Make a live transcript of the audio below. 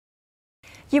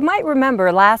You might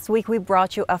remember last week we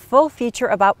brought you a full feature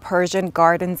about Persian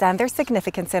gardens and their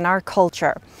significance in our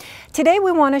culture. Today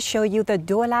we want to show you the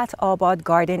Dolat Abad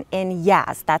Garden in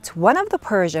Yazd. That's one of the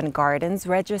Persian gardens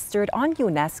registered on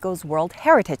UNESCO's World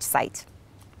Heritage Site.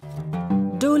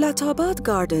 Dowlat Abad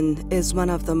Garden is one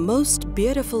of the most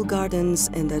beautiful gardens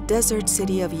in the desert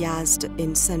city of Yazd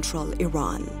in central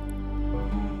Iran.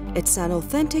 It's an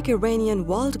authentic Iranian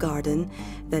walled garden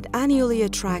that annually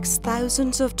attracts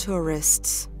thousands of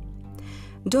tourists.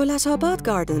 Dolat Abad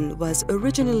Garden was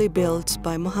originally built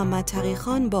by Mohammad Taghi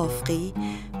Khan Bafghi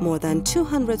more than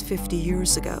 250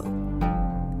 years ago.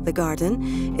 The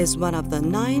garden is one of the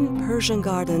 9 Persian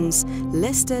gardens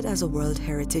listed as a World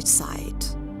Heritage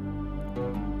Site.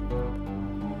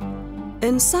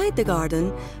 Inside the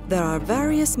garden, there are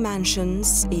various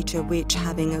mansions, each of which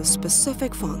having a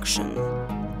specific function.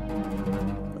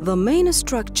 The main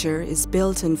structure is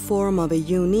built in form of a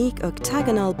unique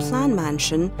octagonal plan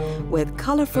mansion with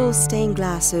colorful stained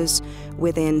glasses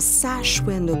within sash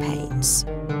window panes.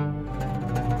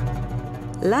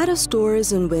 Lattice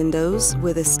doors and windows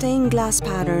with the stained glass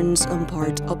patterns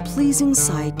impart a pleasing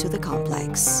sight to the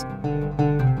complex.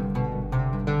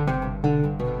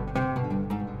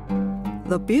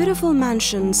 The beautiful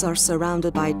mansions are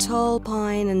surrounded by tall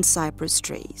pine and cypress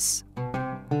trees.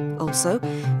 Also,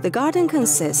 the garden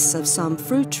consists of some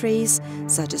fruit trees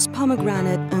such as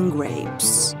pomegranate and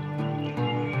grapes.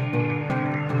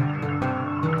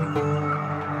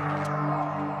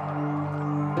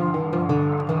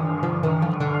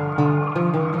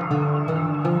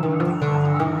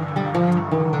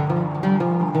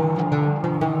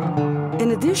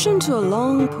 In addition to a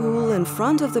long pool in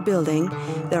front of the building,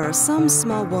 there are some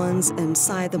small ones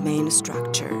inside the main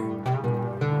structure.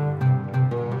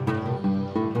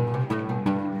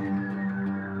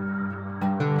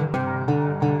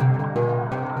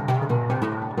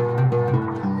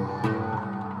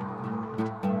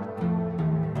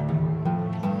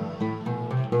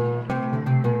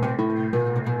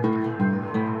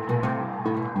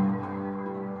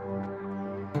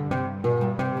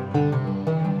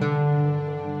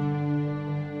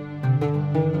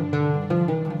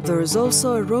 There is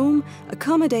also a room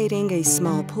accommodating a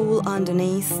small pool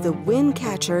underneath the wind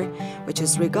catcher, which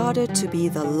is regarded to be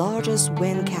the largest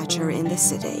wind catcher in the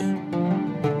city.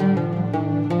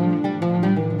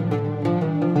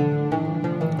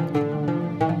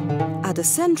 At the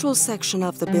central section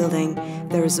of the building,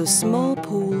 there is a small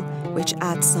pool which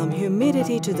adds some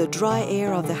humidity to the dry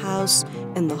air of the house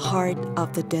in the heart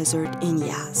of the desert in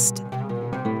Yazd.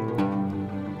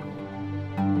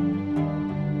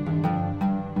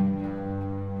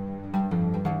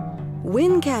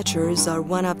 Wind catchers are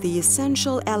one of the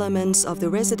essential elements of the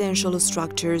residential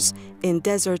structures in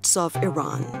deserts of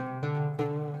Iran.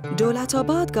 Dolat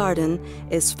Abad Garden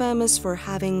is famous for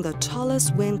having the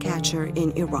tallest wind catcher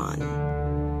in Iran.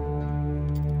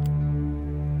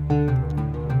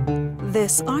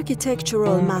 This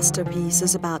architectural masterpiece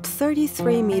is about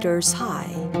 33 meters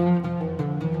high.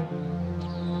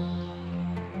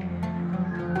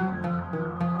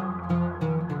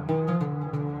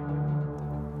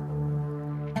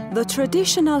 The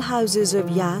traditional houses of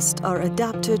Yazd are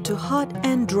adapted to hot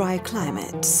and dry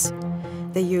climates.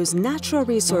 They use natural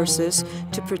resources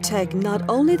to protect not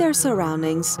only their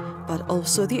surroundings, but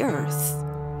also the earth.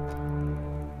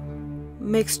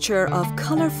 Mixture of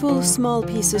colorful small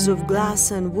pieces of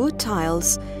glass and wood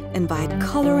tiles invite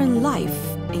color and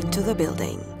life into the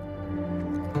building.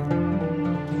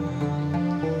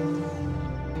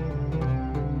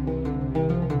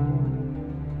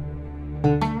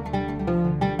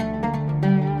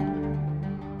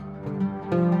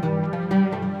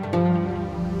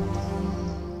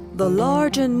 The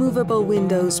large and movable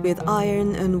windows with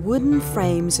iron and wooden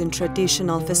frames in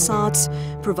traditional facades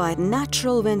provide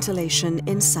natural ventilation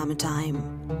in summertime.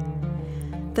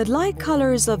 The light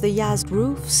colors of the Yazd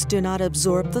roofs do not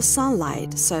absorb the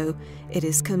sunlight, so it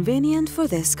is convenient for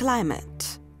this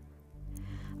climate.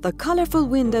 The colorful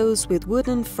windows with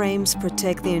wooden frames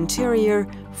protect the interior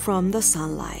from the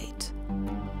sunlight.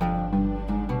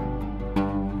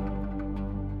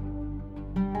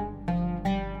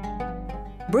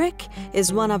 Brick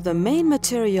is one of the main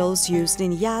materials used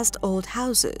in Yazd old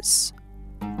houses.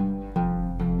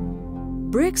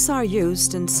 Bricks are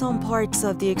used in some parts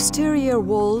of the exterior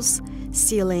walls,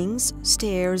 ceilings,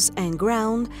 stairs, and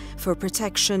ground for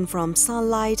protection from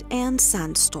sunlight and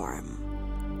sandstorm.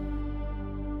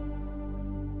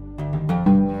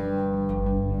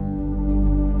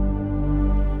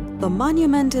 The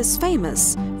monument is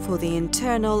famous for the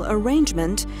internal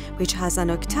arrangement, which has an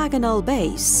octagonal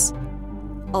base.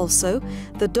 Also,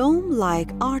 the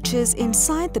dome-like arches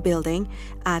inside the building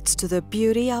adds to the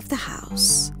beauty of the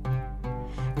house.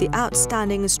 The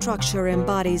outstanding structure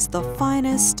embodies the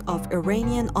finest of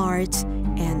Iranian art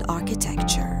and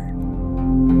architecture.